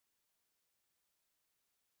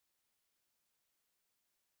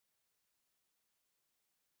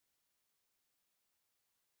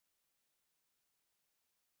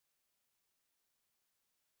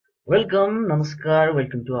Welcome, Namaskar,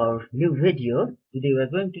 welcome to our new video. Today we are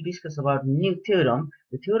going to discuss about new theorem.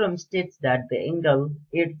 The theorem states that the angle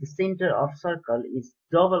at the center of circle is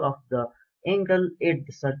double of the angle at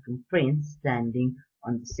the circumference standing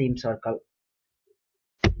on the same circle.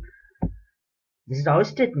 This is our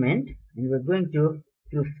statement and we are going to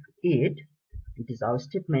prove it. It is our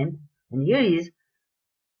statement and here is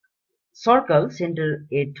circle center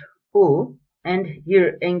at O and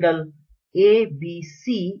here angle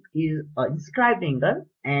ABC is a inscribed angle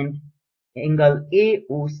and angle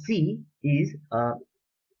AOC is a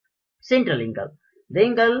central angle. The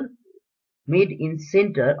angle made in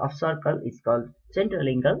center of circle is called central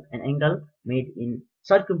angle and angle made in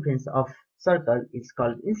circumference of circle is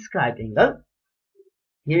called inscribed angle.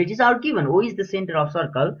 Here it is out given O is the center of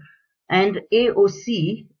circle and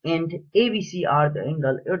AOC and ABC are the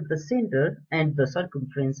angle at the center and the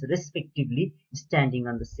circumference respectively standing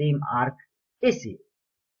on the same arc AC.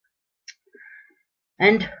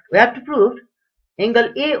 And we have to prove angle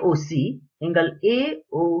AOC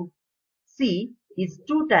is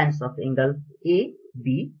 2 times of angle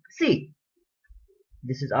ABC.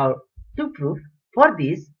 This is our to proof. For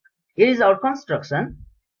this, here is our construction.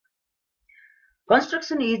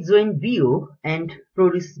 Construction is join BO and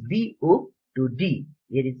produce BO to D.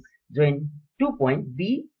 Here is join 2 point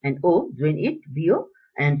B and O, join it BO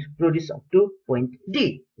and produce up to point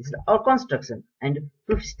D. This is our construction and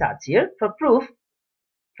proof starts here. For proof,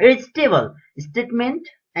 here is table, statement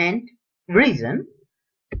and reason.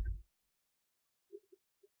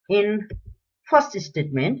 In first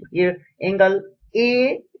statement, here angle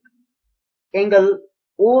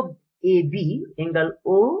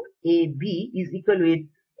OAB is equal with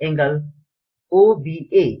angle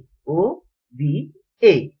OBA.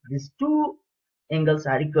 These two angles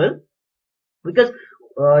are equal because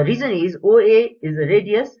reason is OA is a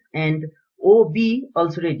radius and OB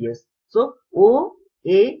also radius. So OA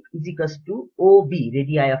is equals to OB,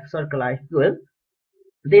 radii of circle are equal.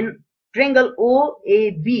 Then triangle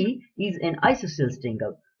OAB is an isosceles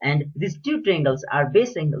triangle and these two triangles are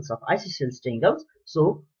base angles of isosceles triangles.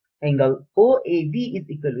 So angle OAB is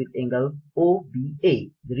equal with angle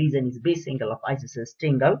OBA. The reason is base angle of isosceles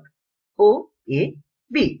triangle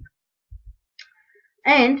OAB.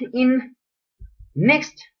 And in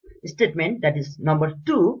next statement, that is number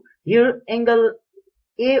 2, here angle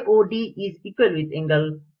AOD is equal with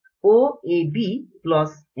angle OAB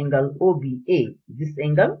plus angle OBA. This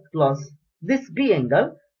angle plus this B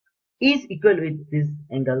angle is equal with this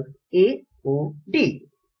angle AOD.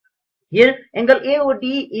 Here angle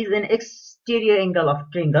AOD is an exterior angle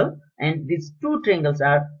of triangle and these two triangles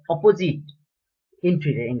are opposite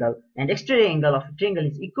interior angle and exterior angle of a triangle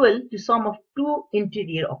is equal to sum of two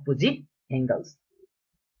interior opposite angles.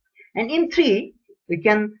 And in 3 we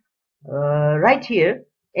can write here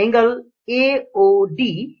angle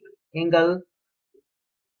AOD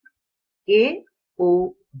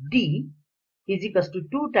is equals to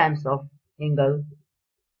 2 times of angle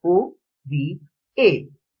OBA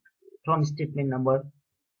from statement number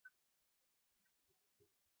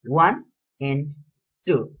 1 and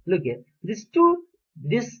 2. Look here, these two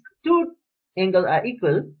angles are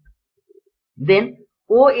equal. Then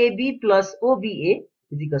OAB plus OBA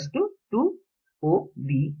is equals to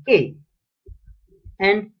 2OBA.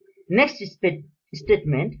 And next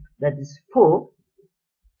statement, that is 4.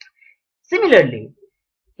 Similarly,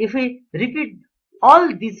 if we repeat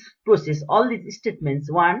all these process, all these statements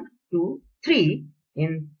 1, 2, 3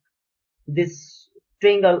 in this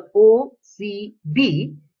triangle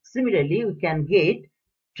OCB, similarly we can get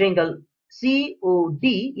triangle COD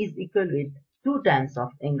is equal with 2 times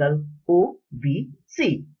of angle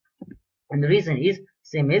OBC. And the reason is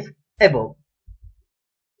same as above.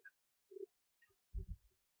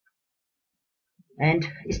 And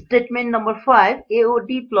statement number 5,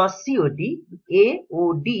 AOD plus COD is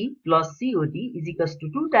equals to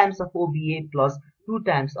 2 times of OBA plus 2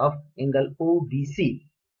 times of angle OBC.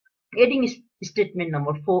 Adding statement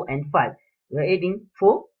number 4 and 5, we are adding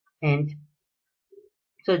 4 and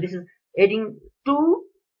so this is adding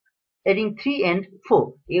 3 and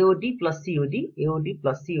 4. AOD plus COD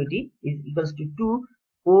is equals to 2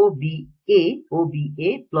 OBA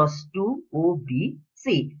plus 2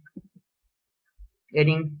 OBC.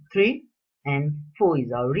 Adding 3 and 4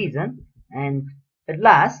 is our reason, and at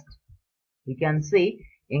last we can say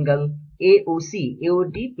angle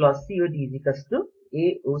AOD plus COD is equals to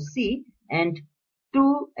AOC and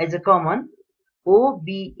 2 as a common,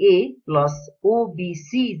 OBA plus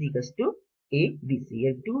OBC is equals to ABC.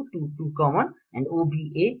 Here 2 common and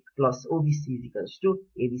OBA plus OBC is equals to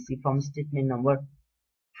ABC from statement number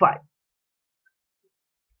 5.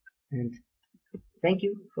 And Thank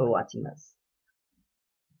you for watching us.